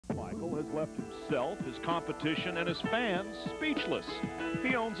Carmichael has left himself, his competition, and his fans speechless.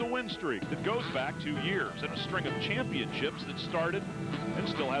 He owns a win streak that goes back 2 years and a string of championships that started and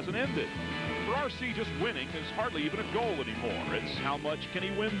still hasn't ended. For RC, just winning is hardly even a goal anymore. It's how much can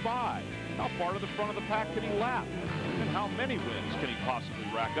he win by? How far to the front of the pack can he lap? And how many wins can he possibly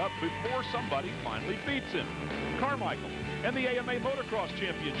rack up before somebody finally beats him? Carmichael and the AMA Motocross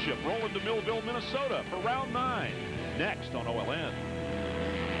Championship roll into Millville, Minnesota for round 9. Next on OLN.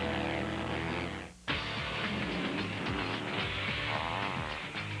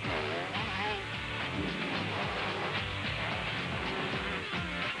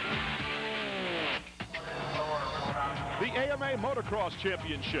 The AMA Motocross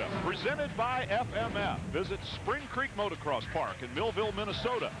Championship, presented by FMF. Visit Spring Creek Motocross Park in Millville,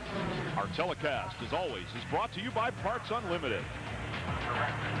 Minnesota. Our telecast, as always, is brought to you by Parts Unlimited.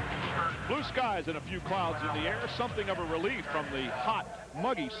 Blue skies and a few clouds in the air, something of a relief from the hot,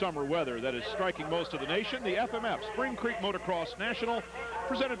 muggy summer weather that is striking most of the nation. The FMF Spring Creek Motocross National,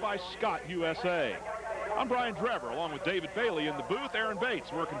 presented by Scott USA. I'm Brian Drever, along with David Bailey in the booth. Aaron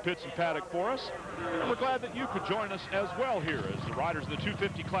Bates working pits and paddock for us. And we're glad that you could join us as well here as the riders of the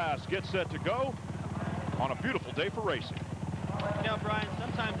 250 class get set to go on a beautiful day for racing. You know, Brian,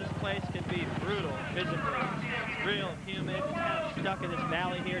 sometimes this place can be brutal physically. It's real humid. It's kind of stuck in this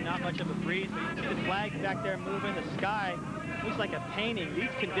valley here, not much of a breeze. But you see the flags back there moving. The sky looks like a painting.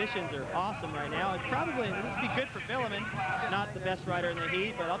 These conditions are awesome right now. This would be good for Villeman. Not the best rider in the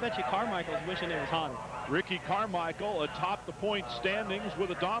heat, but I'll bet you Carmichael's wishing it was hotter. Ricky Carmichael atop the point standings with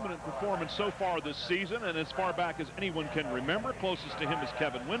a dominant performance so far this season, and as far back as anyone can remember. Closest to him is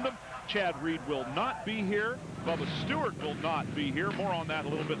Kevin Windham. Chad Reed will not be here. Bubba Stewart will not be here. More on that a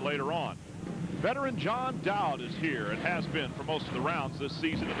little bit later on. Veteran John Dowd is here and has been for most of the rounds this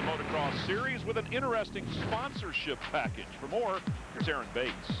season of the Motocross Series with an interesting sponsorship package. For more, here's Aaron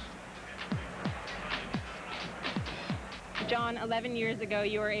Bates. John, 11 years ago,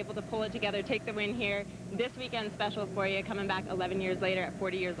 you were able to pull it together, take the win here. This weekend special for you, coming back 11 years later at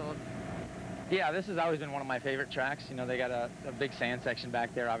 40 years old. Yeah, this has always been one of my favorite tracks. You know, they got a big sand section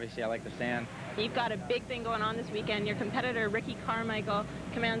back there. Obviously, I like the sand. You've got a big thing going on this weekend. Your competitor, Ricky Carmichael,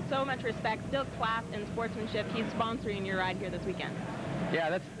 commands so much respect, still class and sportsmanship. He's sponsoring your ride here this weekend.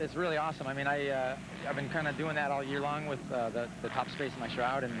 Yeah, it's really awesome. I mean, I've been kind of doing that all year long with the top space in my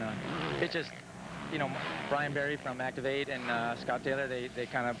shroud, and it's just, you know, Brian Berry from Activate and Scott Taylor, they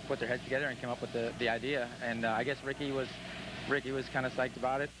kind of put their heads together and came up with the idea. And I guess Ricky was kind of psyched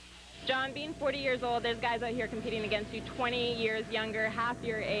about it. John, being 40 years old, there's guys out here competing against you 20 years younger, half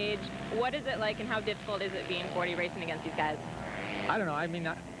your age. What is it like and how difficult is it being 40 racing against these guys? I don't know. I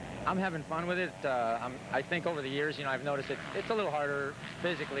mean, I'm having fun with it. I think over the years, you know, I've noticed it's a little harder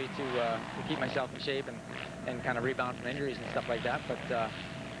physically to keep myself in shape and kind of rebound from injuries and stuff like that.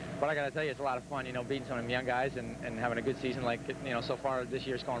 But I got to tell you, it's a lot of fun, you know, beating some of them young guys and having a good season. Like, you know, so far this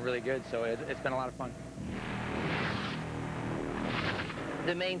year's going really good, so it's been a lot of fun.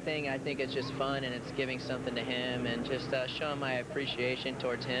 The main thing, I think, is just fun, and it's giving something to him and just showing my appreciation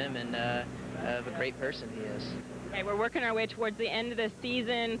towards him and of a great person he is. Okay, we're working our way towards the end of the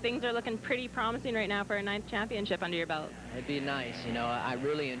season. Things are looking pretty promising right now for a 9th championship under your belt. It'd be nice. You know, I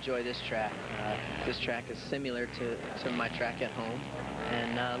really enjoy this track. This track is similar to my track at home,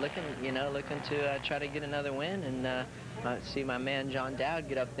 and looking to try to get another win and see my man John Dowd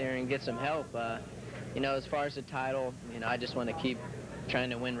get up there and get some help. You know, as far as the title, you know, I just want to keep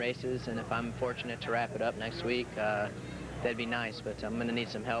trying to win races, and if I'm fortunate to wrap it up next week, that'd be nice, but I'm going to need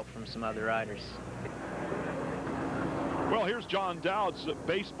some help from some other riders. Well, here's John Dowd's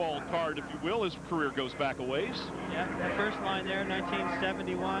baseball card, if you will. His career goes back a ways. Yeah, that first line there,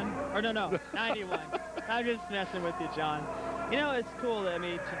 1971. Or no, 91. I'm just messing with you, John. You know, it's cool. I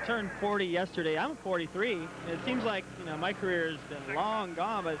mean, to turn 40 yesterday, I'm 43. It seems like, you know, my career has been long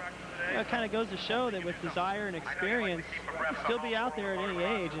gone, but you know, it kind of goes to show that with desire and experience, you can still be out there at any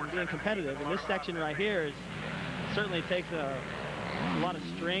age and being competitive. And this section right here certainly takes a lot of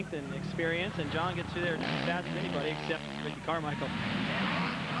strength and experience, and John gets through there just as fast as anybody except Ricky Carmichael.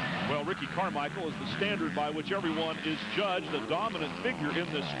 Well, Ricky Carmichael is the standard by which everyone is judged, a dominant figure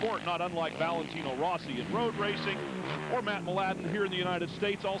in this sport, not unlike Valentino Rossi in road racing or Matt Mladen here in the United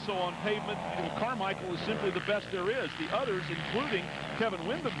States, also on pavement. Carmichael is simply the best there is. The others, including Kevin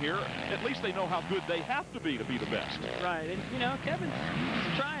Windham here, at least they know how good they have to be the best. Right, and you know, Kevin's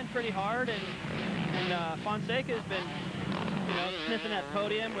trying pretty hard, and Fonseca has been, you know, sniffing that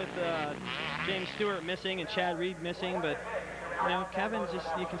podium with James Stewart missing and Chad Reed missing, but you know, Kevin's just,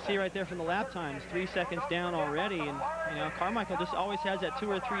 you can see right there from the lap times, 3 seconds down already, and you know, Carmichael just always has that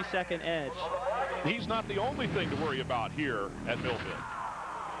 2 or 3 second edge. He's not the only thing to worry about here at Millville.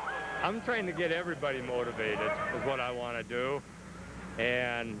 I'm trying to get everybody motivated is what I want to do.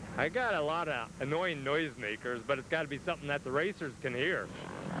 And I got a lot of annoying noisemakers, but it's got to be something that the racers can hear.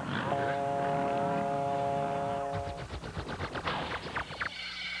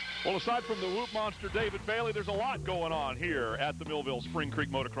 Well, aside from the whoop monster David Bailey, there's a lot going on here at the Millville Spring Creek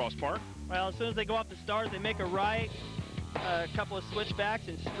Motocross Park. Well, as soon as they go off the start, they make a right, a couple of switchbacks,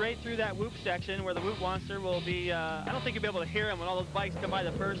 and straight through that whoop section where the whoop monster will be, I don't think you'll be able to hear him when all those bikes come by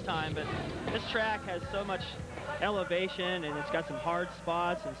the first time, but this track has so much elevation, and it's got some hard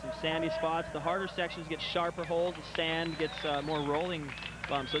spots and some sandy spots. The harder sections get sharper holes, the sand gets more rolling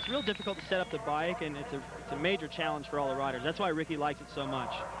bumps. So it's real difficult to set up the bike, and it's a major challenge for all the riders. That's why Ricky likes it so much.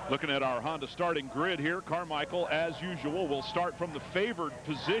 Looking at our Honda starting grid here, Carmichael, as usual, will start from the favored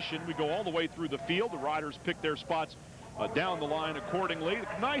position. We go all the way through the field. The riders pick their spots down the line accordingly.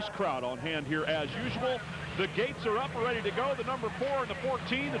 Nice crowd on hand here as usual. The gates are up, ready to go. The number 4 and the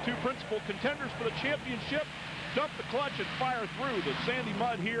 14, the two principal contenders for the championship, dump the clutch and fire through the sandy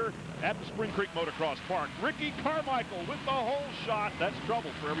mud here at the Spring Creek Motocross Park. Ricky Carmichael with the hole shot. That's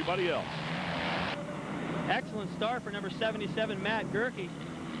trouble for everybody else. Excellent start for number 77, Matt Gerke.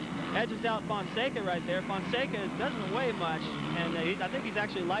 Edges out Fonseca right there. Fonseca doesn't weigh much, and I think he's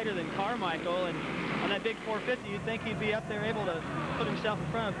actually lighter than Carmichael. And on that big 450, you'd think he'd be up there able to put himself in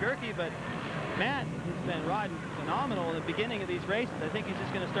front of Gerke, but Matt has been riding phenomenal in the beginning of these races. I think he's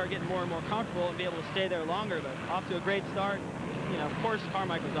just going to start getting more and more comfortable and be able to stay there longer, but off to a great start. You know, of course,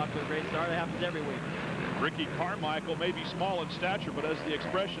 Carmichael's off to a great start. It happens every week. Ricky Carmichael may be small in stature, but as the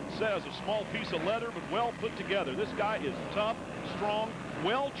expression says, a small piece of leather, but well put together. This guy is tough, strong,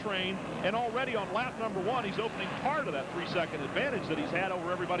 well-trained, and already on lap number 1, he's opening part of that 3-second advantage that he's had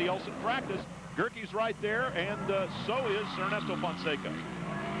over everybody else in practice. Gerke's right there, and so is Ernesto Fonseca.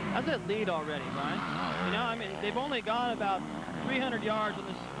 How's that lead already, Brian? You know, I mean, they've only gone about 300 yards on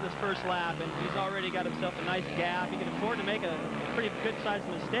this first lap, and he's already got himself a nice gap. He can afford to make a pretty good-sized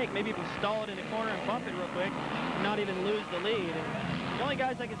mistake, maybe even stall it in the corner and bump it real quick, and not even lose the lead. And the only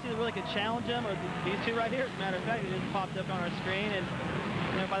guys I can see that really could challenge him are these two right here. As a matter of fact, they just popped up on our screen, and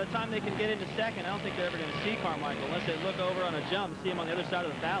you know, by the time they can get into second, I don't think they're ever going to see Carmichael unless they look over on a jump and see him on the other side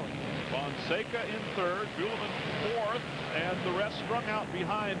of the valley. Fonseca in third, Guleman fourth, and the rest strung out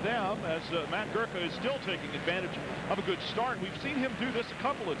behind them as Matt Gerke is still taking advantage of a good start. We've seen him do this a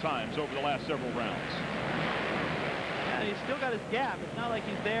couple of times over the last several rounds. Yeah, he's still got his gap. It's not like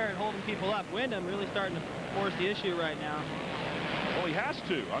he's there and holding people up. Wyndham really starting to force the issue right now. Well, he has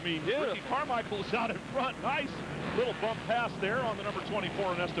to. I mean, Ricky Carmichael is out in front. Nice little bump pass there on the number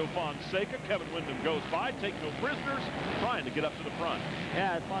 24, Ernesto Fonseca. Kevin Wyndham goes by, take no prisoners, trying to get up to the front.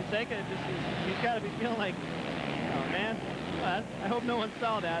 Yeah, Fonseca, he's got to be feeling like, oh, man, well, I hope no one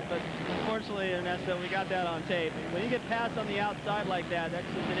saw that, but unfortunately, Ernesto, we got that on tape. When you get passed on the outside like that, that's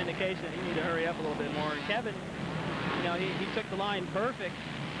just an indication that you need to hurry up a little bit more. And Kevin, you know, he took the line perfect.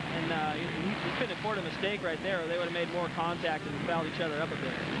 And he couldn't afford a mistake right there, or they would have made more contact and fouled each other up a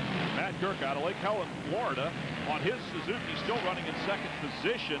bit. Matt Gerke out of Lake Helen, Florida, on his Suzuki, still running in second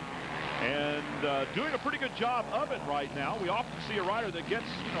position and doing a pretty good job of it right now. We often see a rider that gets,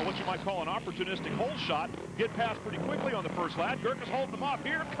 you know, what you might call an opportunistic hole shot, get past pretty quickly on the first lap. Gerke's holding them off.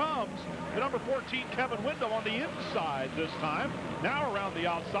 Here comes the number 14, Kevin Wyndham, on the inside this time. Now around the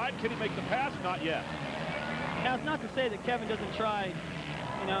outside. Can he make the pass? Not yet. Now, it's not to say that Kevin doesn't try,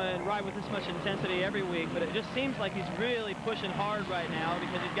 you know, and ride with this much intensity every week, but it just seems like he's really pushing hard right now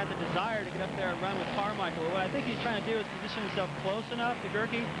because he's got the desire to get up there and run with Carmichael. What I think he's trying to do is position himself close enough to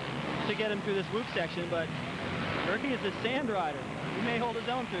Gerke to get him through this whoop section, but Gerke is a sand rider. He may hold his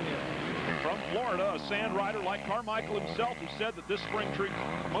own through here. From Florida, a sand rider like Carmichael himself, who said that this Spring Creek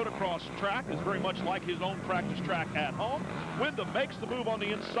Motocross track is very much like his own practice track at home. Wyndham makes the move on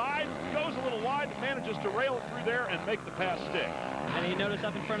the inside, goes a little wide, manages to rail it through there and make the pass stick. And you notice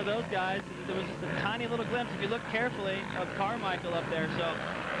up in front of those guys, there was just a tiny little glimpse, if you look carefully, of Carmichael up there. So,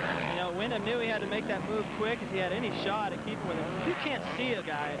 you know, Wyndham knew he had to make that move quick if he had any shot at keeping with him. You can't see a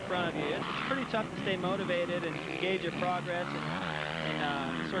guy in front of you. It's pretty tough to stay motivated and gauge your progress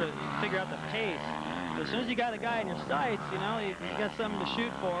and sort of figure out the pace. But as soon as you got a guy in your sights, you know, you got something to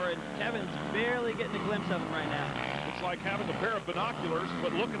shoot for, and Kevin's barely getting a glimpse of him right now. It's like having a pair of binoculars,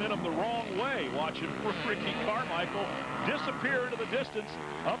 but looking at them the wrong way, watching Ricky Carmichael disappear into the distance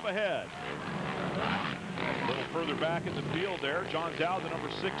up ahead. A little further back in the field there, John Dowd, the number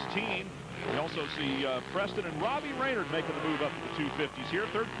 16. We also see Preston and Robbie Raynard making the move up to the 250s here.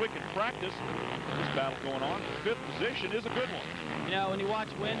 Third quick in practice. This battle going on. Fifth position is a good one. You know, when you watch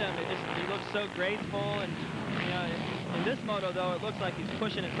Wyndham, he looks so graceful, and you know, In this moto, though, it looks like he's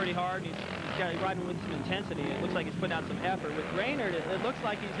pushing it pretty hard, and he's riding with some intensity. It looks like he's putting out some effort. With Raynard, it looks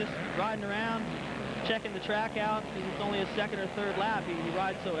like he's just riding around, checking the track out. It's only his second or third lap. He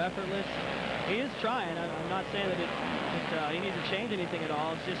rides so effortless. He is trying. I'm not saying that he needs to change anything at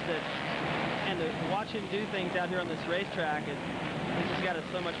all. It's just that, and to watch him do things out here on this racetrack, he's just got it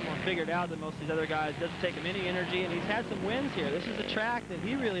so much more figured out than most of these other guys. It doesn't take him any energy, and he's had some wins here. This is a track that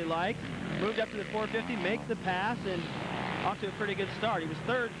he really likes. Moved up to the 450, makes the pass, and off to a pretty good start. He was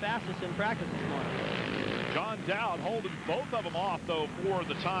third fastest in practice this morning. John Dowd holding both of them off, though, for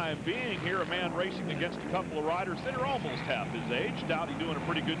the time being. Here, a man racing against a couple of riders that are almost half his age. Dowdy doing a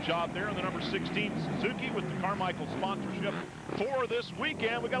pretty good job there in the number 16 Suzuki with the Carmichael sponsorship for this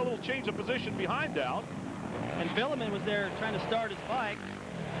weekend. We got a little change of position behind Dowd. And Villeman was there trying to start his bike.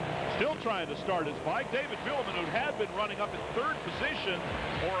 Still trying to start his bike. David Villeman, who had been running up in third position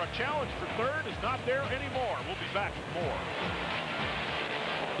or a challenge for third, is not there anymore. We'll be back with more.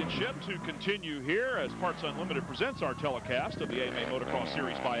 To continue here as Parts Unlimited presents our telecast of the AMA Motocross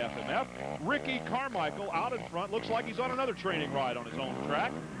Series by FMF. Ricky Carmichael out in front. Looks like he's on another training ride on his own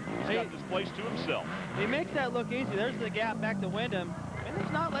track. He's got this place to himself. He makes that look easy. There's the gap back to Wyndham, and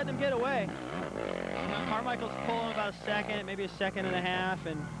he's not letting him get away. Carmichael's pulling about a second, maybe a second and a half,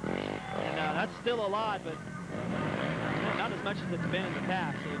 and that's still a lot, but not as much as it's been in the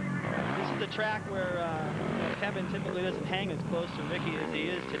past. This is the track where Kevin typically doesn't hang as close to Ricky as he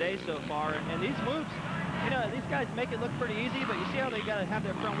is today so far. And these whoops, these guys make it look pretty easy, but you see how they got to have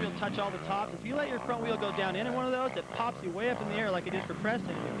their front wheel touch all the tops. If you let your front wheel go down into one of those, it pops you way up in the air like it did for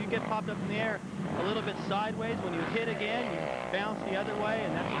Preston. If you get popped up in the air a little bit sideways, when you hit again, you bounce the other way,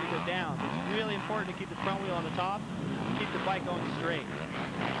 and that's when you go down. So it's really important to keep the front wheel on the top and keep the bike going straight.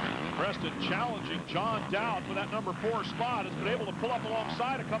 Preston challenging John Dowd for that number 4 spot. Has been able to pull up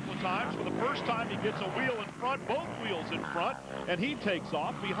alongside a couple of times. For the first time, he gets a wheel in front, both wheels in front, and he takes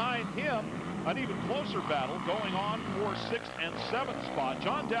off. Behind him, an even closer battle going on for 6th and 7th spot.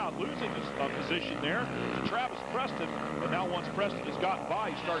 John Dowd losing his position there to Travis Preston, and now once Preston has gotten by,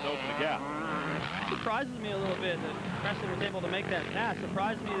 he's starting to open the gap. It surprises me a little bit that Preston was able to make that pass.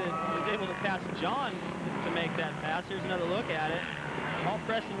 Surprised me that he was able to pass John to make that pass. Here's another look at it. All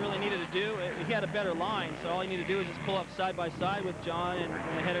Preston really needed to do, he had a better line, so all he needed to do was just pull up side by side with John and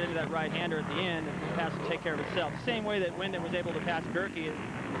head it into that right-hander at the end, and the pass would take care of itself. Same way that Wyndham was able to pass Gerke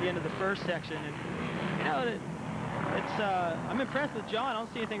at the end of the first section. And I'm impressed with John. I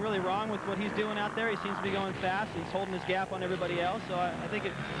don't see anything really wrong with what he's doing out there. He seems to be going fast. He's holding his gap on everybody else, so I think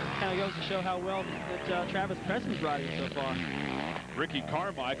it kind of goes to show how well that Travis Preston's riding so far. Ricky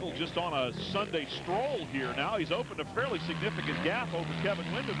Carmichael just on a Sunday stroll here now. He's opened a fairly significant gap over Kevin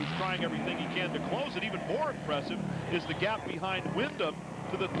Wyndham, who's trying everything he can to close it. Even more impressive is the gap behind Wyndham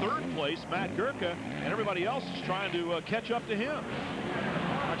to the 3rd place, Matt Gerke, and everybody else is trying to catch up to him.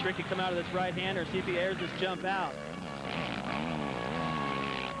 Watch Ricky come out of this right-hander, see if he airs this jump out.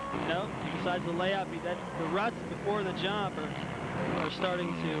 No, he decides to lay up. The ruts before the jump are starting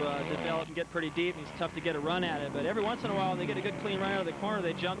to develop and get pretty deep, and it's tough to get a run at it. But every once in a while, they get a good clean run out of the corner.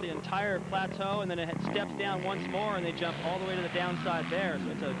 They jump the entire plateau, and then it steps down once more, and they jump all the way to the downside there.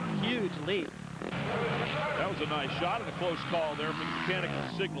 So it's a huge leap. That was a nice shot and a close call there from the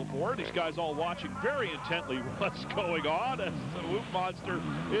mechanical signal board. These guys all watching very intently what's going on as the Whoop Monster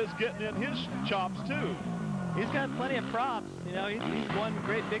is getting in his chops, too. He's got plenty of props. He's one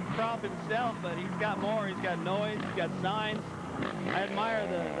great big prop himself, but he's got more. He's got noise. He's got signs. I admire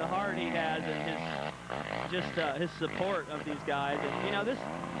the heart he has and his support of these guys. And,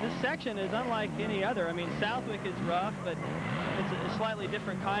 this section is unlike any other. I mean, Southwick is rough, but it's a slightly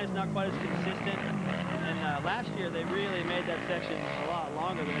different kind. It's not quite as consistent. And last year, they really made that section a lot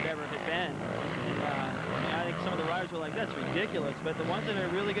longer than it ever had been. And, I think some of the riders were like, that's ridiculous. But the ones that are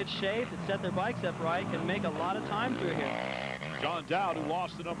in really good shape, that set their bikes up right, can make a lot of time through here. John Dowd, who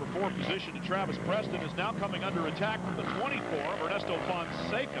lost the number 4 position to Travis Preston, is now coming under attack from the 24 of Ernesto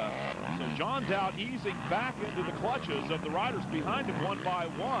Fonseca. So John Dowd easing back into the clutches of the riders behind him one by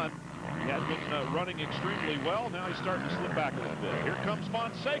one. He had been running extremely well. Now he's starting to slip back a little bit. Here comes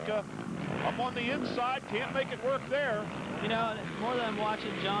Fonseca up on the inside. Can't make it work there. More than I'm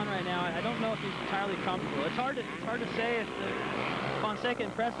watching John right now, I don't know if he's entirely comfortable. It's hard to say if Fonseca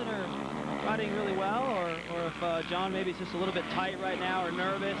and Preston are riding really well, or if John maybe is just a little bit tight right now or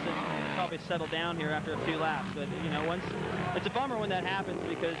nervous and probably settle down here after a few laps. But it's a bummer when that happens,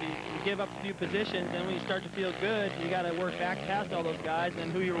 because you give up a few positions, and when you start to feel good, you got to work back past all those guys,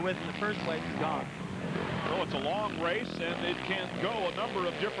 and who you were with in the first place is gone. So it's a long race, and it can go a number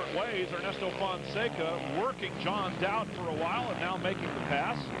of different ways. Ernesto Fonseca working John Dowd for a while and now making the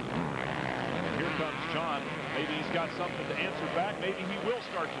pass. here comes John. Maybe he's got something to answer back. Maybe he will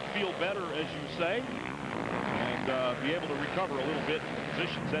start to feel better, as you say, and be able to recover a little bit in the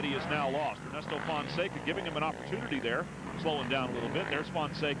positions that he has now lost. Ernesto Fonseca giving him an opportunity there, slowing down a little bit. There's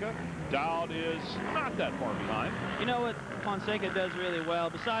Fonseca. Dowd is not that far behind. You know what Fonseca does really well,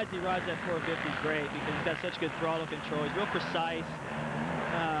 besides he rides that 450 great because he's got such good throttle control. He's real precise.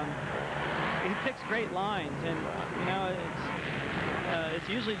 He picks great lines, and you know, it's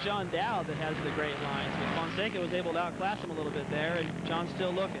usually John Dowd that has the great lines, but Fonseca was able to outclass him a little bit there, and John's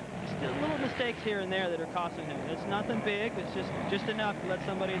still looking. Still little mistakes here and there that are costing him. It's nothing big. It's just enough to let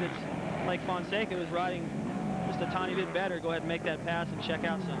somebody that's like Fonseca, who's riding just a tiny bit better, go ahead and make that pass and check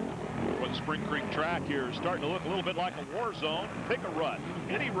out some. Well, the Spring Creek track here is starting to look a little bit like a war zone. Pick a rut,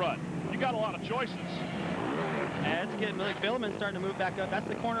 any rut. You got a lot of choices. And it's getting like Billman's starting to move back up. That's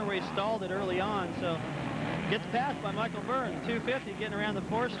the corner where he stalled it early on. So gets passed by Michael Byrne. 250 getting around the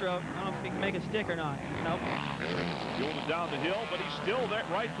four-stroke. I don't know if he can make it stick or not. Nope. Going down the hill, but he's still there,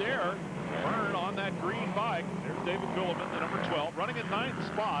 right there. Byrne on that green bike. There's David Billman, the number 12, running in 9th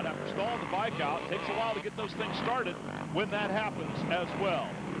spot after stalling the bike out. Takes a while to get those things started when that happens as well.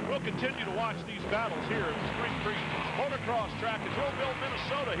 We'll continue to watch these battles here at the Spring Creek Motocross track in Millville,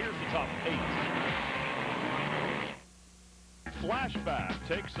 Minnesota. Here's the top 8. Flashback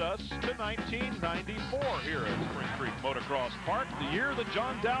takes us to 1994 here at Spring Creek Motocross Park, the year that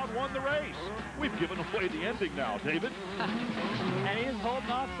John Dowd won the race. We've given away the ending now, David. And he's holding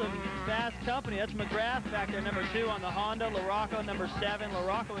off some fast company. That's McGrath back there, number 2 on the Honda. LaRocco, number 7.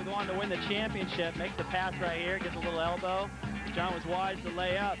 LaRocco would go on to win the championship. Makes the pass right here, gets a little elbow. John was wise to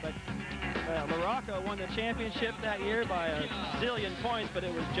lay up, but LaRocco won the championship that year by a zillion points, but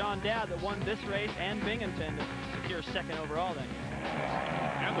it was John Dowd that won this race and Binghamton to secure 2nd overall that year.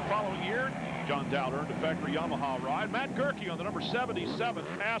 And the following year, John Dowd earned a factory Yamaha ride. Matt Gerke on the number 77,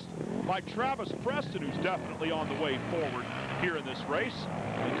 passed by Travis Preston, who's definitely on the way forward here in this race.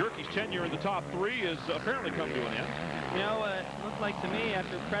 And Gerke's tenure in the top 3 has apparently come to an end. You know, it looked like to me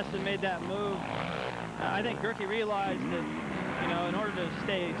after Preston made that move, I think Gerke realized that, you know, in order to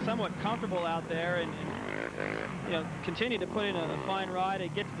stay somewhat comfortable out there and you know, continue to put in a fine ride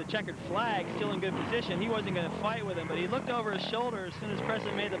and get to the checkered flag, still in good position, he wasn't going to fight with him, but he looked over his shoulder as soon as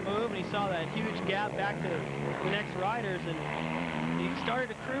Preston made the move, and he saw that huge gap back to the next riders, and he started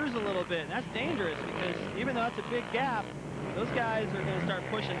to cruise a little bit, and that's dangerous because even though that's a big gap, those guys are going to start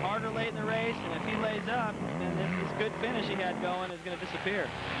pushing harder late in the race, and if he lays up, then this good finish he had going is going to disappear.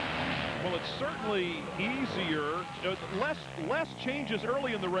 Well, it's certainly easier, less changes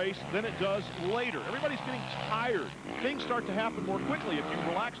early in the race than it does later. Everybody's getting tired. Things start to happen more quickly. If you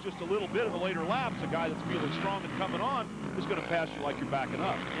relax just a little bit in the later laps, a guy that's feeling strong and coming on is going to pass you like you're backing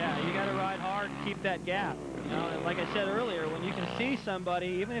up. Yeah, you got to ride hard and keep that gap. You know, and like I said earlier, when you can see somebody,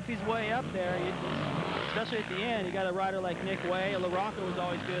 even if he's way up there, especially at the end, you got a rider like Nick Way. LaRocco was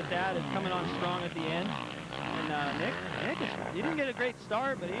always good at that, is coming on strong at the end. And Nick he didn't get a great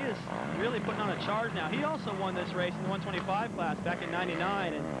start, but he is really putting on a charge now. He also won this race in the 125 class back in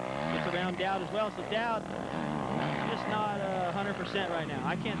 '99, and it's around Dowd as well. So Dowd just not 100% right now.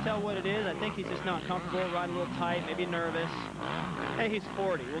 I can't tell what it is. I think he's just not comfortable, riding a little tight, maybe nervous. Hey, he's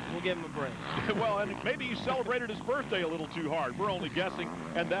 40. We'll give him a break. Well, and maybe he celebrated his birthday a little too hard. We're only guessing,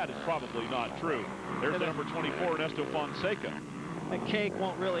 and that is probably not true. There's the number 24, Ernesto Fonseca. The cake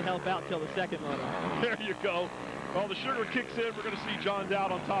won't really help out till the 2nd moto. There you go. Well, the sugar kicks in. We're going to see John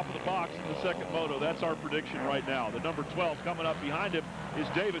Dowd on top of the box in the 2nd moto. That's our prediction right now. The number 12 coming up behind him is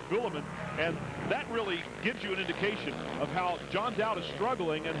David Billman, and that really gives you an indication of how John Dowd is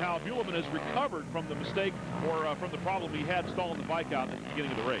struggling and how Billman has recovered from the mistake or from the problem he had stalling the bike out at the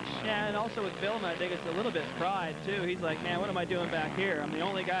beginning of the race. Yeah, and also with Billman, I think it's a little bit pride, too. He's like, man, what am I doing back here? I'm the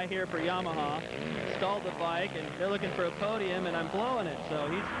only guy here for Yamaha. Stalled the bike, and they're looking for a podium, and I'm blowing it. So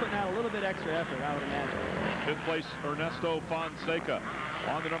he's putting out a little bit extra effort, I would imagine. 5th place, Ernesto Fonseca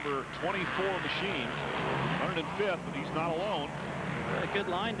on the number 24 machine. 105th, but he's not alone. A good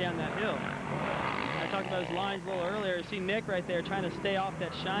line down that hill. I talked about his lines a little earlier. You see Nick right there trying to stay off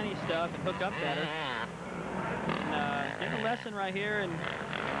that shiny stuff and hook up better. And getting a lesson right here, and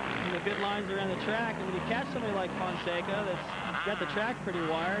the good lines around the track. And when you catch somebody like Fonseca that's got the track pretty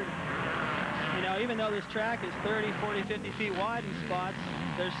wired, you know, even though this track is 30, 40, 50 feet wide in spots,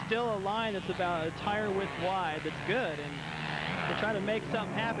 there's still a line that's about a tire width wide that's good. And to try to make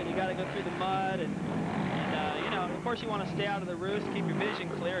something happen, you got to go through the mud. And you know, of course, you want to stay out of the roost, keep your vision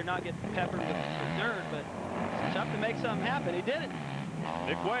clear, and not get peppered with dirt. But it's tough to make something happen. He did it.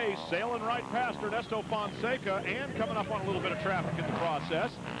 Nick Way sailing right past Ernesto Fonseca and coming up on a little bit of traffic in the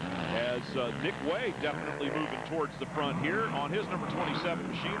process. as Nick Way definitely moving towards the front here on his number 27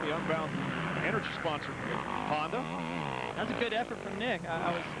 machine, the Unbound energy sponsor Honda. That's a good effort from Nick.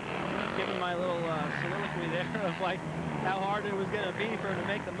 I was giving my little soliloquy there of like how hard it was going to be for him to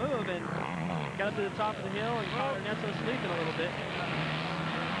make the move, and got up to the top of the hill and caught Ernesto sleeping a little bit.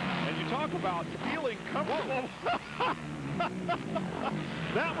 And you talk about feeling comfortable.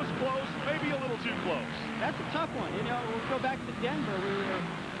 That was close, maybe a little too close. That's a tough one. You know, we'll go back to Denver. We were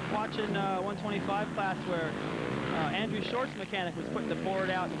watching 125 class where Andrew Short's mechanic was putting the board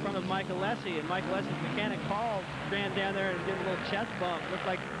out in front of Mike Alessi, and Mike Alessi's mechanic Paul ran down there and did a little chest bump. Looked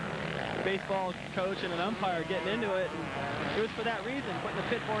like a baseball coach and an umpire getting into it. And it was for that reason, putting the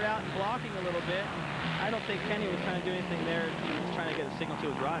pit board out and blocking a little bit. And I don't think Kenny was trying to do anything there. He was trying to get a signal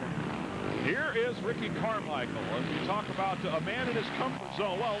to his rider. Here is Ricky Carmichael. As we talk about a man in his comfort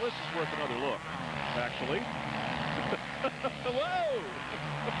zone. Well, this is worth another look, actually. Whoa!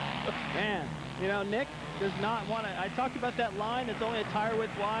 Man, you know, Nick does not want to. I talked about that line that's only a tire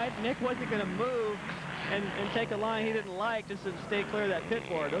width wide. Nick wasn't going to move and take a line he didn't like just to stay clear of that pit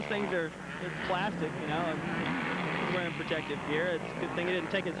board. Those things are plastic, you know, and he's wearing protective gear. It's a good thing he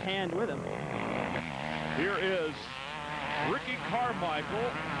didn't take his hand with him. Here is Ricky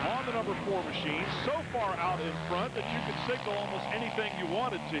Carmichael on the number 4 machine, so far out in front that you could signal almost anything you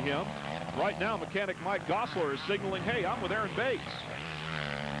wanted to him. Right now, mechanic Mike Gosler is signaling, hey, I'm with Aaron Bates.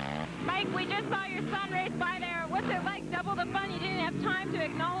 Mike, we just saw your son race by there. What's it like? Double the fun. You didn't have time to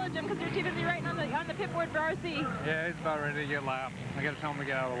acknowledge him because you're too busy writing on the pit board for RC. Yeah, he's about ready to get lapped. I got to tell him to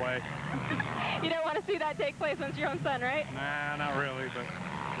get out of the way. You don't want to see that take place when it's your own son, right? Nah, not really, but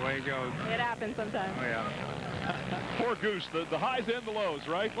the way it goes. It happens sometimes. Oh, yeah. Poor Goose, the highs and the lows,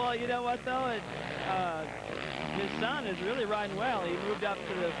 right? Well, you know what, though? His son is really riding well. He moved up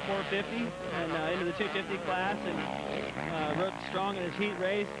to the 450 and into the 250 class and rode strong in his heat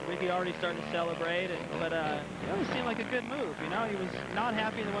race. Ricky already starting to celebrate, but it doesn't seem like a good move. You know, he was not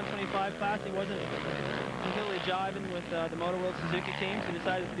happy in the 125 class. He wasn't completely jiving with the Motor World Suzuki team, so he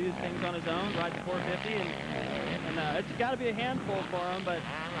decided to do things on his own, ride the 450, and it's got to be a handful for him, but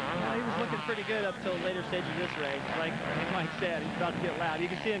he was looking pretty good up till later stage of this race. Like Mike said, he's about to get loud.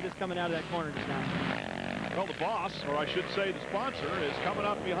 You can see him just coming out of that corner just now. Well, the boss, or I should say the sponsor, is coming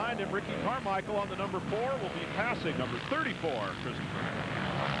up behind him. Ricky Carmichael on the number 4 will be passing number 34, Christopher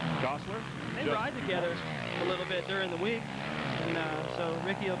Gosler. They ride together a little bit during the week. And so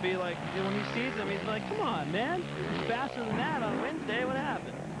Ricky will be like, when he sees him, he's like, come on, man. He's faster than that on Wednesday. What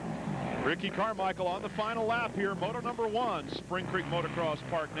happened? Ricky Carmichael on the final lap here, moto number 1, Spring Creek Motocross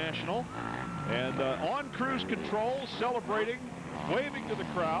Park National. And on cruise control, celebrating, waving to the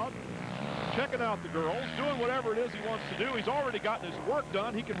crowd, checking out the girls, doing whatever it is he wants to do. He's already gotten his work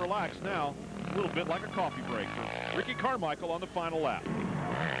done. He can relax now, a little bit like a coffee break for Ricky Carmichael on the final lap.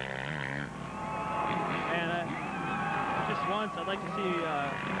 And just once, I'd like to see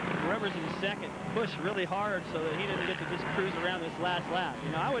whoever's in second push really hard so that he didn't get to just cruise around this last lap.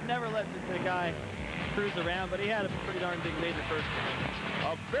 You know, I would never let the guy cruise around, but he had a pretty darn big lead in the first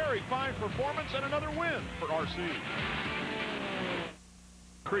one. A very fine performance and another win for RC.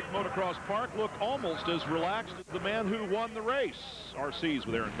 Creek Motocross Park look almost as relaxed as the man who won the race. RC's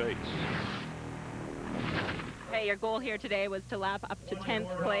with Aaron Bates. Hey, your goal here today was to lap up to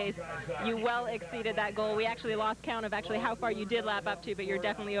 10th place. You well exceeded that goal. We actually lost count of actually how far you did lap up to, but you're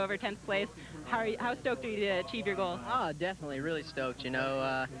definitely over 10th place. How stoked are you to achieve your goal? Oh, definitely, really stoked. You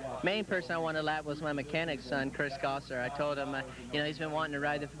know, main person I wanted to lap was my mechanic's son, Chris Gosser. I told him, you know, he's been wanting to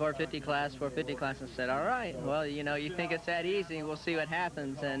ride the 450 class, and said, all right, well, you know, you think it's that easy, we'll see what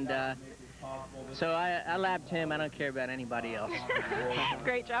happens. And so I lapped him. I don't care about anybody else.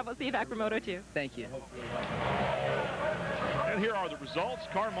 Great job. We'll see you back for Moto 2. Thank you. And here are the results.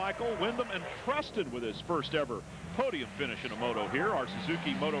 Carmichael, Wyndham, and Preston with his first ever podium finish in a moto here, our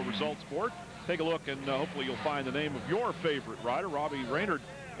Suzuki Moto Results Board. Take a look, and hopefully you'll find the name of your favorite rider, Robbie Raynard,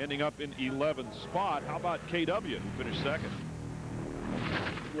 ending up in 11th spot. How about KW, who finished second?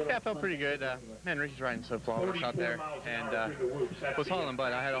 Yeah, I felt pretty good. Man, Ricky's riding so flawless out there, and was hauling,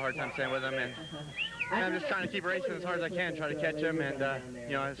 but I had a hard time staying with him, and I'm just trying to keep racing as hard as I can, try to catch him, and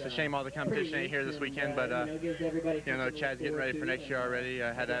you know, it's a shame all the competition ain't here this weekend, but you know, Chad's getting ready for next year already.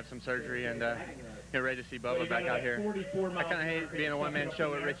 I had to have some surgery, and you know, ready to see Bubba back out here. I kind of hate being a one-man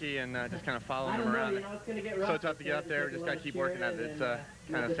show with Ricky and just kind of following him around. It's so tough to get up there. We just got to keep working at it. It's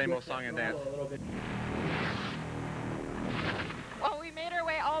kind of same old song and dance. Well, we made our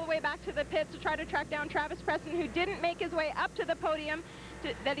way all the way back to the pits to try to track down Travis Preston, who didn't make his way up to the podium,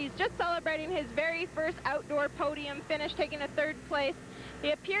 that he's just celebrating his very first outdoor podium finish, taking a 3rd place.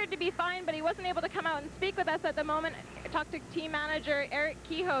 He appeared to be fine, but he wasn't able to come out and speak with us at the moment. talked to team manager Eric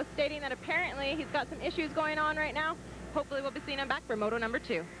Kehoe, stating that apparently he's got some issues going on right now. Hopefully we'll be seeing him back for Moto number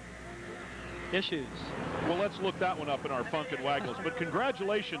 2. Issues. Well, let's look that one up in our Funk and Waggles. But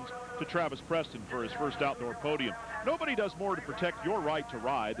congratulations to Travis Preston for his first outdoor podium. Nobody does more to protect your right to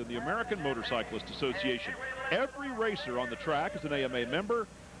ride than the American Motorcyclist Association. Every racer on the track is an AMA member.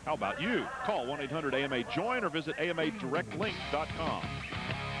 How about you? Call 1-800-AMA-JOIN or visit AMADirectLink.com.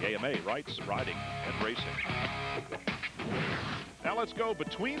 The AMA writes riding and racing. Now let's go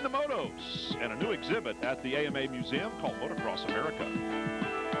between the motos and a new exhibit at the AMA Museum called Motocross America.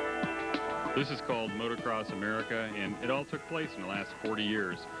 This is called Motocross America, and it all took place in the last 40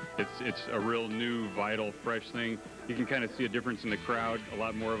 years. It's a real new, vital, fresh thing. You can kind of see a difference in the crowd. A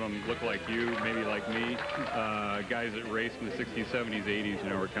lot more of them look like you, maybe like me. Guys that raced in the 60s, 70s, 80s, you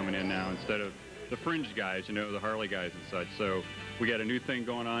know, are coming in now instead of the fringe guys, you know, the Harley guys and such. So we got a new thing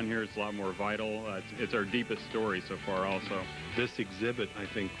going on here. It's a lot more vital. It's our deepest story so far also. This exhibit, I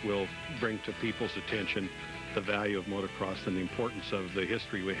think, will bring to people's attention the value of motocross and the importance of the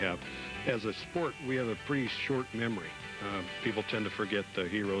history we have. As a sport, we have a pretty short memory. People tend to forget the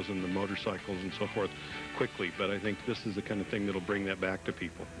heroes and the motorcycles and so forth quickly, but I think this is the kind of thing that'll bring that back to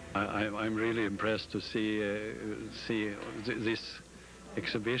people. I'm really impressed to see this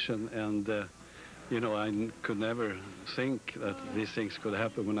exhibition, and you know, I could never think that these things could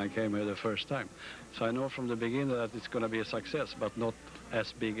happen when I came here the first time. So I know from the beginning that it's going to be a success, but not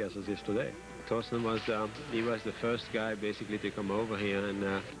as big as it is today. Thorsten was the first guy basically to come over here,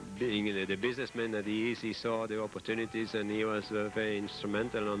 and being the businessman that he is, he saw the opportunities, and he was very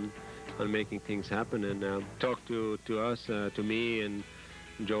instrumental on making things happen, and talked to us, to me and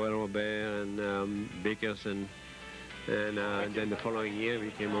Joel Robert and Vickers, and then the following year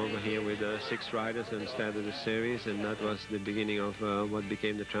we came over here with 6 riders and started a series, and that was the beginning of what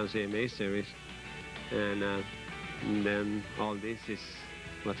became the Trans-AMA series, and then all this is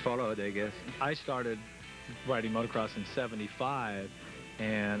what followed, I guess. I started riding motocross in '75,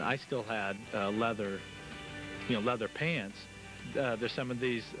 and I still had leather pants. There's some of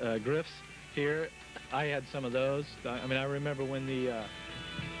these griffs here. I had some of those. I mean, I remember when the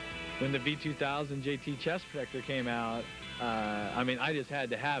V2000 JT chest protector came out. I mean, I just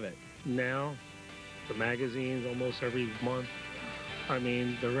had to have it. Now, the magazines almost every month, I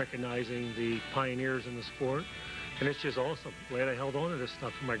mean, they're recognizing the pioneers in the sport. And it's just awesome. Glad I held on to this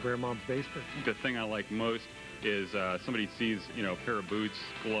stuff in my grandma's basement. The thing I like most is somebody sees, you know, a pair of boots,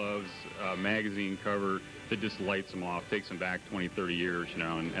 gloves, magazine cover that just lights them off, takes them back 20, 30 years, you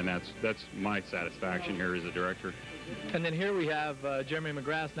know, and that's my satisfaction here as a director. And then here we have Jeremy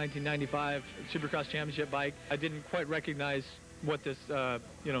McGrath's 1995 Supercross Championship bike. I didn't quite recognize what this,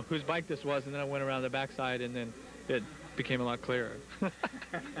 you know, whose bike this was, and then I went around the backside, and then it became a lot clearer.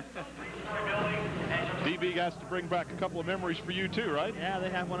 DB has to bring back a couple of memories for you too, right? Yeah, they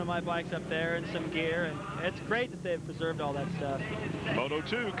have one of my bikes up there and some gear, and it's great that they've preserved all that stuff. Moto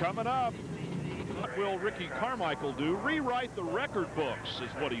 2 coming up. What will Ricky Carmichael do? Rewrite the record books is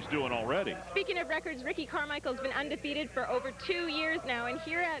what he's doing already. Speaking of records, Ricky Carmichael's been undefeated for over 2 years now, and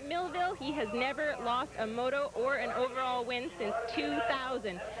here at Millville, he has never lost a moto or an overall win since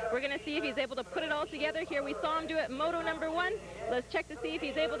 2000. We're going to see if he's able to put it all together. Here we saw him do it Moto number 1. Let's check to see if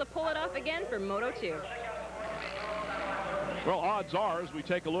he's able to pull it off again for Moto 2. Well, odds are, as we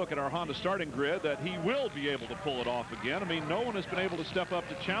take a look at our Honda starting grid, that he will be able to pull it off again. I mean, no one has been able to step up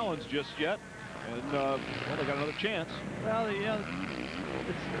to challenge just yet. And, well, they got another chance. Well, you know,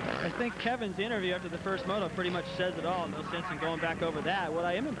 I think Kevin's interview after the first moto pretty much says it all. No sense in going back over that. What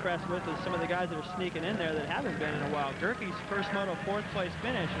I am impressed with is some of the guys that are sneaking in there that haven't been in a while. Gerke's first moto 4th place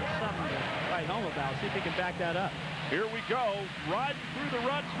finish is something to write home about. See if he can back that up. Here we go, riding through the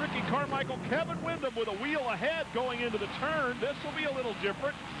ruts, Ricky Carmichael, Kevin Windham with a wheel ahead going into the turn. This will be a little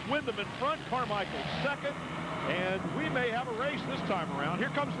different. Windham in front, Carmichael second, and we may have a race this time around.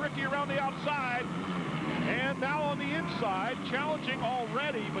 Here comes Ricky around the outside, and now on the inside, challenging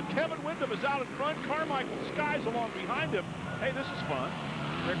already, but Kevin Windham is out in front. Carmichael skies along behind him. Hey, this is fun.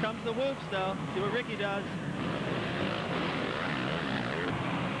 Here comes the whoops, though. See what Ricky does.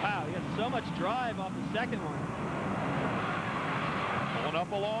 Wow, he got so much drive off the second one. Pulling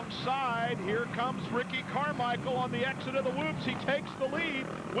up alongside, here comes Ricky Carmichael on the exit of the whoops. He takes the lead.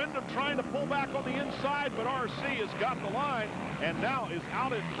 Windham trying to pull back on the inside, but RC has got the line and now is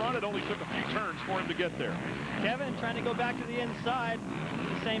out in front. It only took a few turns for him to get there. Kevin trying to go back to the inside.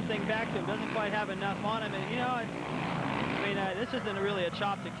 The same thing back to him. Doesn't quite have enough on him. And, you know, I mean, this isn't really a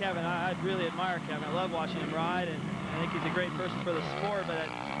chop to Kevin. I really admire Kevin. I love watching him ride, and I think he's a great person for the sport, but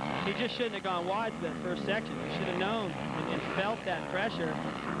he just shouldn't have gone wide for that first section. He should have known and felt that pressure.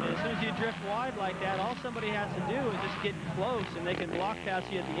 And as soon as you drift wide like that, all somebody has to do is just get close, and they can block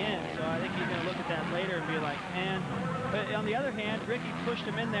past you at the end. So I think he's going to look at that later and be like, man. But on the other hand, Ricky pushed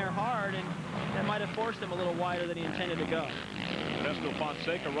him in there hard, and that might have forced him a little wider than he intended to go. Ernesto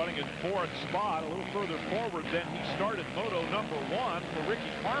Fonseca running in 4th spot, a little further forward than he started Moto number 1 for Ricky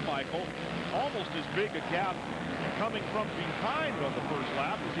Carmichael. Almost as big a gap coming from behind on the first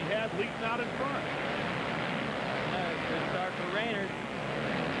lap as he had leading out in front. Good start for Raynard.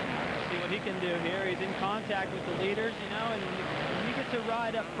 See what he can do here. He's in contact with the leaders, you know, and when you get to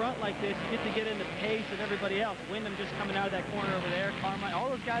ride up front like this, you get to get in the pace of everybody else. Wyndham just coming out of that corner over there. Carmichael, all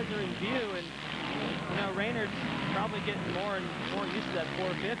those guys are in view, and you know, Raynard's probably getting more and more used to that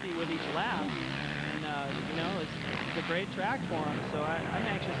 450 with each lap. And, you know, it's a great track for him. So I'm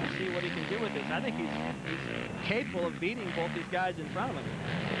anxious to see what he can do with this. I think he's capable of beating both these guys in front of him.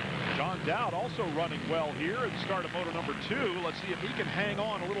 John Dowd also running well here at the start of Moto number 2. Let's see if he can hang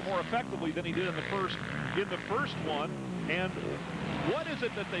on a little more effectively than he did in the first one. And what is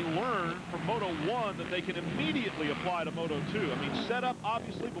it that they learned from Moto 1 that they can immediately apply to Moto 2? I mean, setup,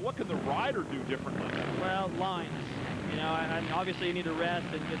 obviously, but what can the rider do differently? Well, lines. You know, and obviously you need to rest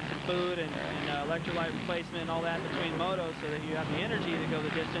and get some food and electrolyte replacement and all that between motos so that you have the energy to go the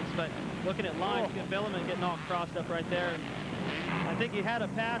distance. But looking at lines, you get Billiman getting all crossed up right there. And I think he had a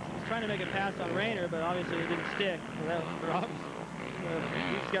pass. He was trying to make a pass on Rayner, but obviously it didn't stick. So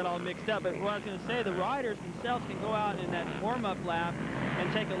he's got all mixed up. But what I was going to say, the riders themselves can go out in that warm-up lap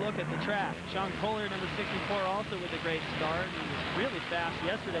and take a look at the track. Sean Kohler, number 64, also with a great start. He was really fast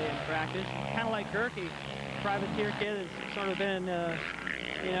yesterday in practice. Kind of like Gerke, privateer kid that's sort of been,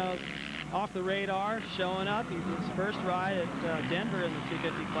 you know, off the radar, showing up. His first ride at Denver in the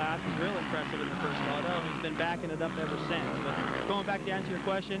 250 class was real impressive in the first moto. He's been backing it up ever since. But going back to answer your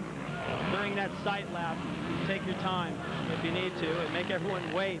question, during that sight lap, take your time if you need to and make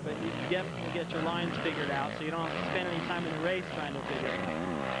everyone wait, but you definitely get your lines figured out so you don't have to spend any time in the race trying to figure it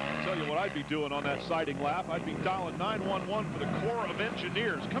out. I'll tell you what I'd be doing on that sighting lap. I'd be dialing 911 for the Corps of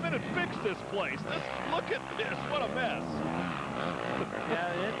Engineers. Come in and fix this place. Look at this. What a mess.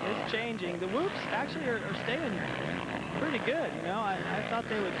 Yeah, it's changing. The whoops actually are staying pretty good, you know. I thought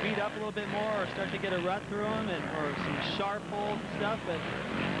they would beat up a little bit more or start to get a rut through them or some sharp holds and stuff, but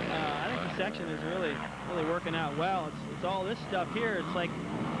I think the section is really working out well. It's all this stuff here. It's like,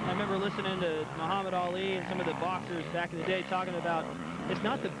 I remember listening to Muhammad Ali and some of the boxers back in the day talking about it's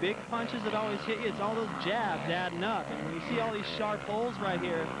not the big punches that always hit you, it's all those jabs adding up. And when you see all these sharp holes right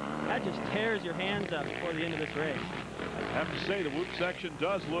here, that just tears your hands up before the end of this race. I have to say the whoop section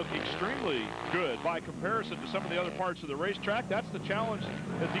does look extremely good by comparison to some of the other parts of the racetrack. That's the challenge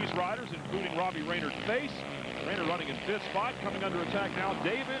that these riders, including Robbie Raynard, face. Raynard running in 5th spot, coming under attack now.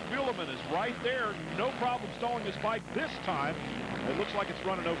 David Buehleman is right there. No problem stalling his bike this time. It looks like it's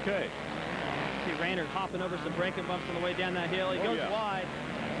running okay. See Raynard hopping over some braking bumps on the way down that hill. He goes wide,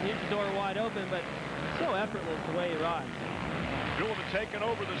 leaves the door wide open, but so effortless the way he rides. Buehleman taking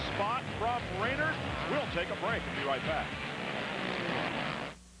over the spot from Raynard. We'll take a break and be right back.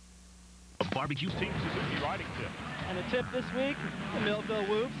 A barbecue Team Suzuki riding tip. And the tip this week, the Millville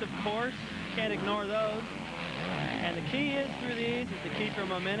whoops, of course. Can't ignore those. And the key is through these is to keep your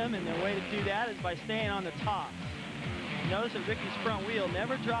momentum, and the way to do that is by staying on the top. Notice that Ricky's front wheel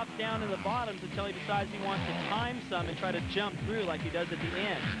never drops down to the bottoms until he decides he wants to time some and try to jump through like he does at the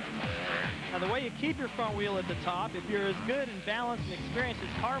end. Now, the way you keep your front wheel at the top, if you're as good and balanced and experienced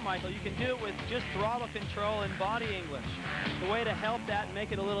as Carmichael, you can do it with just throttle control and body English. The way to help that and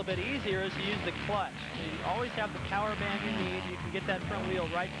make it a little bit easier is to use the clutch. You always have the power band you need. You can get that front wheel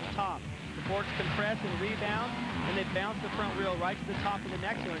right to the top. The forks compress and rebound, and they bounce the front wheel right to the top of the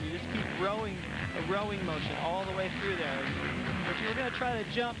next one. You just keep rowing a rowing motion all the way through there. If you're going to try to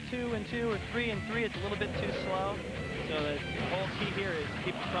jump 2 and 2 or 3 and 3, it's a little bit too slow. So the whole key here is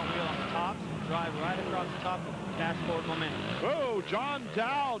keep the front wheel on the top, drive right across the top with fast forward momentum. Oh, John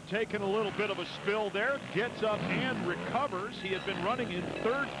Dowd taking a little bit of a spill there, gets up and recovers. He had been running in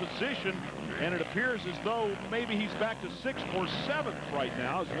 3rd position, and it appears as though maybe he's back to 6th or 7th right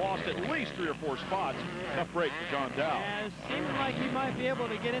now. Has lost at least 3 or 4 spots. Tough break for John Dowd. Yeah, it's seeming like he might be able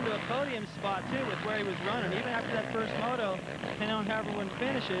to get into a podium spot, too, with where he was running. Even after that first moto, depending on how everyone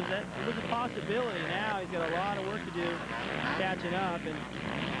finishes, that it was a possibility. Now he's got a lot of work to do catching up. And,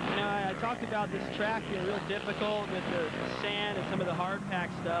 you know, I talked about this track being real difficult with the sand and some of the hard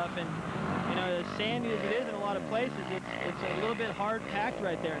pack stuff. And, you know, as sandy as it is in a lot of places, it's a little bit hard packed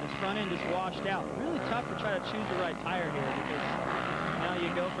right there, and his front end is washed out. Really tough to try to choose the right tire here because, you know, you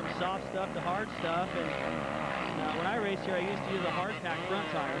you go from soft stuff to hard stuff. And when I raced here, I used to use a hard pack front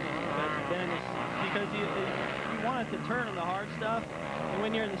tire because you want it to turn on the hard stuff. And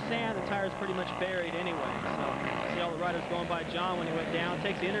when you're in the sand, the tire's pretty much buried anyway. So see all the riders going by John when he went down.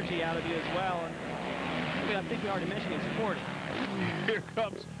 Takes the energy out of you as well. And I think we already mentioned he's 40. Here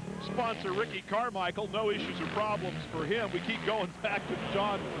comes sponsor Ricky Carmichael. No issues or problems for him. We keep going back to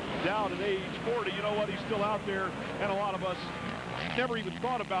John Dowd at age 40. You know what? He's still out there, and a lot of us never even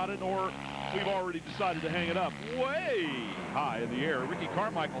thought about it, or we've already decided to hang it up way high in the air. Ricky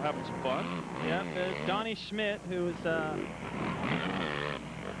Carmichael having some fun. Yep, there's Donnie Schmidt, who is,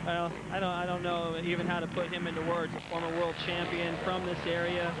 well, I don't know even how to put him into words. A former world champion from this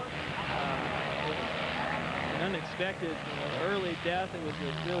area. Unexpected early death. It was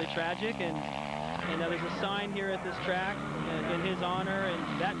really tragic, and there's a sign here at this track in his honor,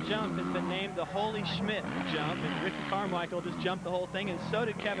 and that jump has been named the Holy Schmidt jump, and Ricky Carmichael just jumped the whole thing, and so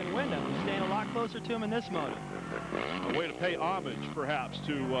did Kevin Windham, who's staying a lot closer to him in this moto. A way to pay homage, perhaps,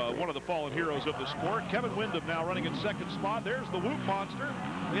 to one of the fallen heroes of the sport. Kevin Windham now running in second spot. There's the Whoop Monster.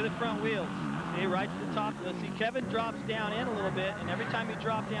 Look at the front wheels. See, right to the top. You'll see Kevin drops down in a little bit, and every time you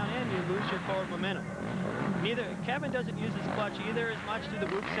drop down in, you lose your forward momentum. Kevin doesn't use his clutch either as much through the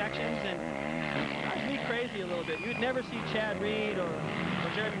whoop sections, and drives me crazy a little bit. You'd never see Chad Reed or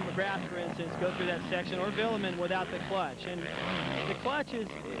Jeremy McGrath, for instance, go through that section, or Villeman without the clutch. And the clutch is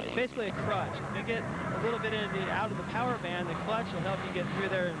basically a crutch. If you get a little bit out of the power band, the clutch will help you get through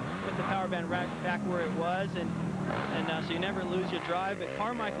there and put the power band right back where it was, and so you never lose your drive. But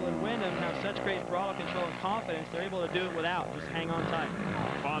Carmichael and Windham have such great throttle control and confidence, they're able to do it without. Just hang on tight.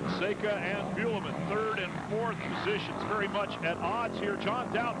 Fonseca and Villeman, third and fourth positions, very much at odds here.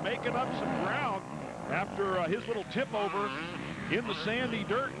 John Dowd making up some ground after his little tip over in the sandy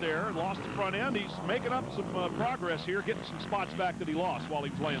dirt there, lost the front end. He's making up some progress here, getting some spots back that he lost while he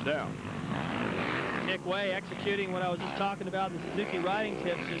was laying down. Nick Way executing what I was just talking about, the Suzuki riding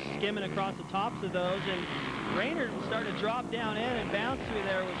tips, just skimming across the tops of those, and Raynard was starting to drop down in, and bounce through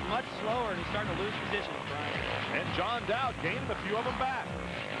there was much slower, and he's starting to lose position, Brian. And John Dowd gaining a few of them back.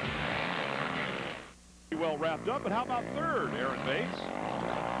 Well wrapped up, but how about third, Aaron Bates?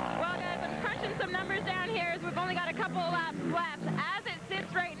 Well, guys, I'm crunching some numbers down here as we've only got a couple of laps left. As it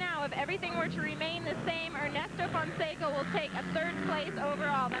sits right now, if everything were to remain the same, Ernesto Fonseca will take a third place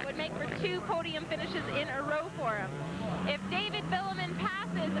overall. That would make for 2 podium finishes in a row for him. If David Villeman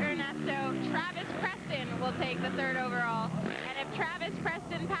passes Ernesto, Travis Preston will take the third overall. And if Travis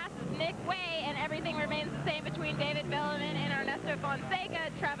Preston passes Nick Way and everything remains the same between David Villeman and Ernesto Fonseca,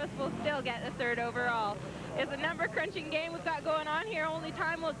 Travis will still get the third overall. It's a number crunching game we've got going on here. Only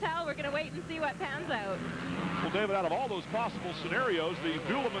time will tell. We're going to wait and see what pans out. Well, David, out of all those possible scenarios, the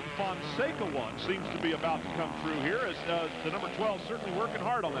Villeman-Fonseca one seems to be about to come through here, as the number 12 certainly working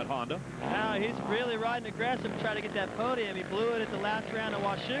hard on that Honda. Now, he's really riding aggressive to try to get that podium. He blew it at the last round of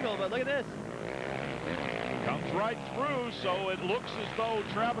Washougal, but look at this. Comes right through, so it looks as though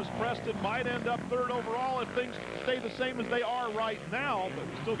Travis Preston might end up third overall if things stay the same as they are right now, but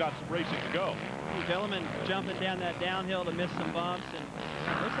we still got some racing to go. Villeman jumping down that downhill to miss some bumps, and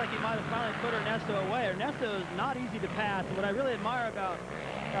it looks like he might have finally put Ernesto away. Ernesto is not easy to pass, and what I really admire about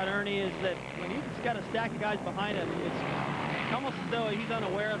Ernie is that when he's got a stack of guys behind him, it's almost as though he's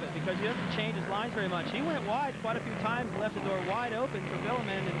unaware of it, because he doesn't change his lines very much. He went wide quite a few times, left the door wide open for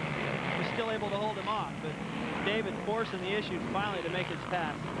Villeman, and was still able to hold him off. But David forcing the issue finally to make his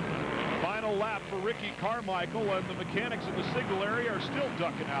pass. Final lap for Ricky Carmichael, and the mechanics in the signal area are still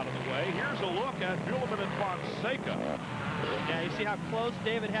ducking out of the way. Here's a look at Villeman and Fonseca. Yeah, you see how close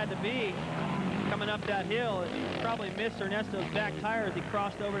David had to be coming up that hill. He probably missed Ernesto's back tire as he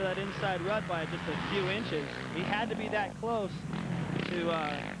crossed over to that inside rut by just a few inches. He had to be that close to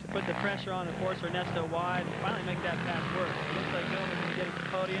put the pressure on and force Ernesto wide and finally make that pass work. It looks like Villeman's going to get his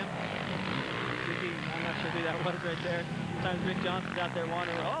podium. I'm not sure who that was right there. Sometimes Rick Johnson's out there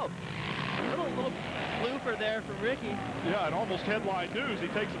wandering. Oh, a little blooper there from Ricky. Yeah, and almost headline news. He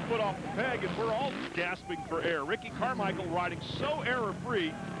takes a foot off the peg, and we're all gasping for air. Ricky Carmichael riding so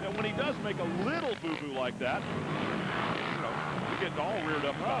error-free that when he does make a little boo-boo like that, you know, we're getting all reared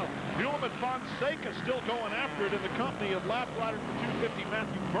up about it. Villeman Fonseca still going after it in the company of lap rider for 250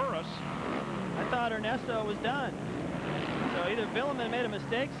 Matthew Burris. I thought Ernesto was done. So either Villeman made a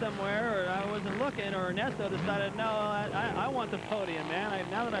mistake somewhere, or I wasn't looking, or Ernesto decided, no, I want the podium, man.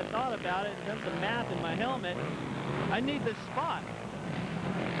 Now that I've thought about it and done some math in my helmet, I need this spot.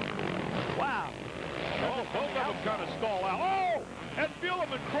 Wow. Oh, both of them kind of stall out. Oh! And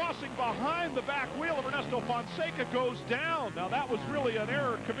Bieleman crossing behind the back wheel of Ernesto Fonseca goes down. Now that was really an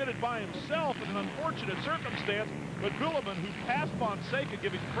error committed by himself in an unfortunate circumstance, but Bieleman, who passed Fonseca,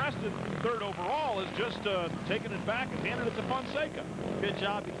 giving Preston third overall, has just taken it back and handed it to Fonseca. Good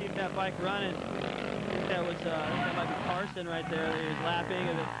job to keep that bike running. I think that was that might be Carson right there that he was lapping.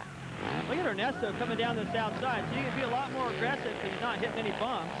 And look at Ernesto coming down this outside, so you can be a lot more aggressive because he's not hitting any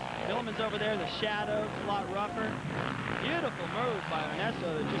bumps. Bieleman's over there in the shadows, a lot rougher. Beautiful move by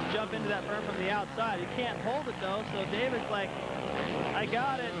Ernesto to just jump into that berm from the outside. He can't hold it though, so David's like, I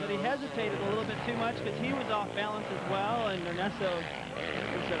got it, but he hesitated a little bit too much because he was off balance as well, and Ernesto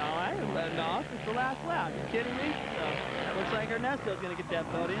said, oh, I didn't let it off. It's the last lap. You kidding me? So looks like Ernesto's going to get that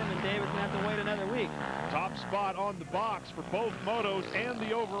podium, and David's going to have to wait another week. Top spot on the box for both motos and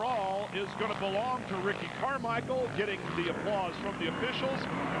the overall is going to belong to Ricky Carmichael, getting the applause from the officials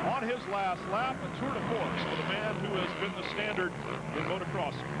on his last lap. A tour de force for the man who has been the standard in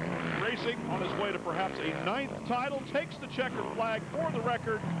motocross racing, on his way to perhaps a 9th title. Takes the checkered flag for the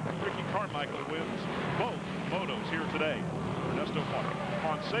record. Ricky Carmichael wins both motos here today. Ernesto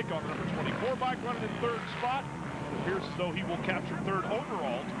Fonseca on the number 24 bike running in 3rd spot. It appears as though he will capture 3rd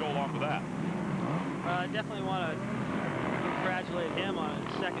overall to go along with that. I definitely want to congratulate him on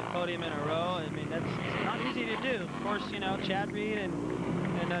his 2nd podium in a row. I mean, that's not easy to do. Of course, you know, Chad Reed and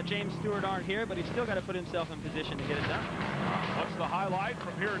James Stewart aren't here, but he's still got to put himself in position to get it done. What's the highlight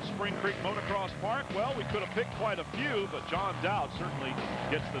from here at Spring Creek Motocross Park? Well, we could have picked quite a few, but John Dowd certainly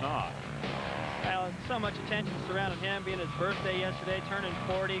gets the nod. Well, so much attention surrounding him, being his birthday yesterday, turning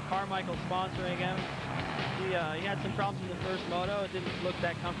 40, Carmichael sponsoring him. He had some problems in the first moto. It didn't look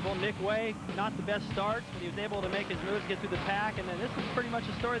that comfortable. Nick Way, not the best starts, but he was able to make his moves, get through the pack, and then this is pretty much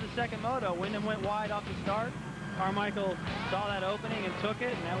the story of the 2nd moto. Wyndham went wide off the start. Carmichael saw that opening and took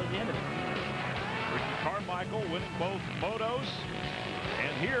it, and that was the end of it. Ricky Carmichael winning both motos.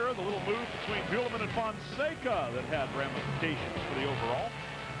 And here, the little move between Bieleman and Fonseca that had ramifications for the overall.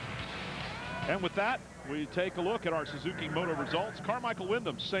 And with that, we take a look at our Suzuki Moto results. Carmichael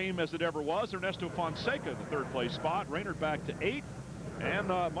Wyndham, same as it ever was. Ernesto Fonseca, the 3rd place spot. Raynard back to 8th.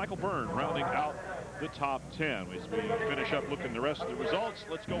 And Michael Byrne rounding out the top 10. As we finish up looking at the rest of the results,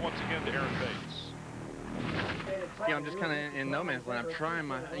 let's go once again to Aaron Bates. Yeah, I'm just kind of in no man's land. I'm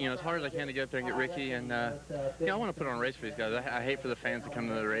trying as hard as I can to get up there and get Ricky, and I want to put on a race for these guys. I hate for the fans to come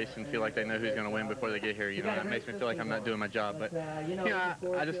to the race and feel like they know who's going to win before they get here. You know, that makes me feel like I'm not doing my job. But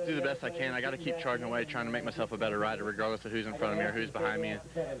I just do the best I can. I got to keep charging away, trying to make myself a better rider, regardless of who's in front of me or who's behind me.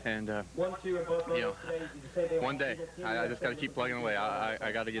 And one day I just got to keep plugging away.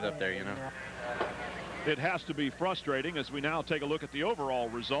 I got to get up there. You know. It has to be frustrating as we now take a look at the overall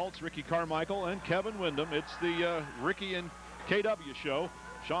results. Ricky Carmichael and Kevin Wyndham. It's the Ricky and KW show.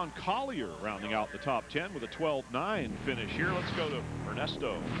 Sean Collier rounding out the top 10 with a 12-9 finish here. Let's go to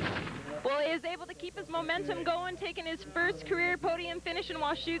Ernesto. Well, he is able to keep his momentum going, taking his first career podium finish in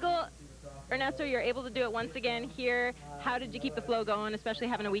Washougal. Ernesto, you're able to do it once again here. How did you keep the flow going, especially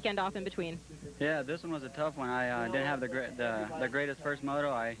having a weekend off in between? Yeah, this one was a tough one. I didn't have the greatest first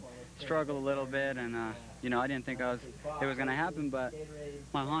moto. I struggled a little bit, and you know, I didn't think it was going to happen, but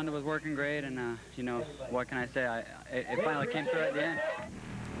my Honda was working great, and you know, what can I say? It finally came through at the end.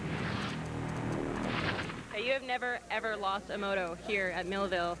 You have never ever lost a moto here at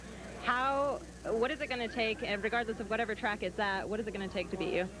Millville. What is it going to take, and regardless of whatever track it's at, what is it going to take to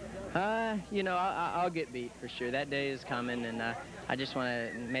beat you? You know, I'll get beat for sure. That day is coming, and I just want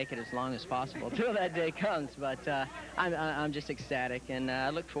to make it as long as possible till that day comes. But I'm just ecstatic, and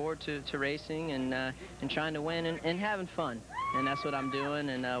I look forward to racing and trying to win and having fun. And that's what I'm doing,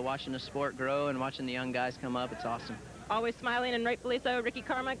 and watching the sport grow and watching the young guys come up. It's awesome. Always smiling, and rightfully so. Ricky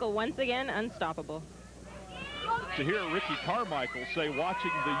Carmichael, once again, unstoppable. To hear Ricky Carmichael say,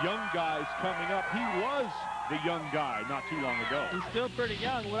 watching the young guys coming up, he was the young guy not too long ago. He's still pretty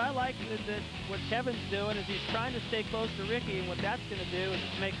young. What I like is that what Kevin's doing is he's trying to stay close to Ricky, and what that's going to do is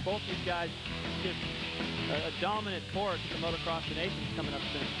make both these guys just a dominant force at the Motocross of Nations coming up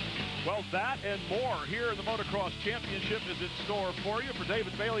soon. Well, that and more here in the Motocross Championship is in store for you. For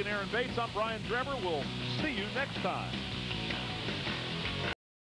David Bailey and Aaron Bates, I'm Brian Drever. We'll see you next time.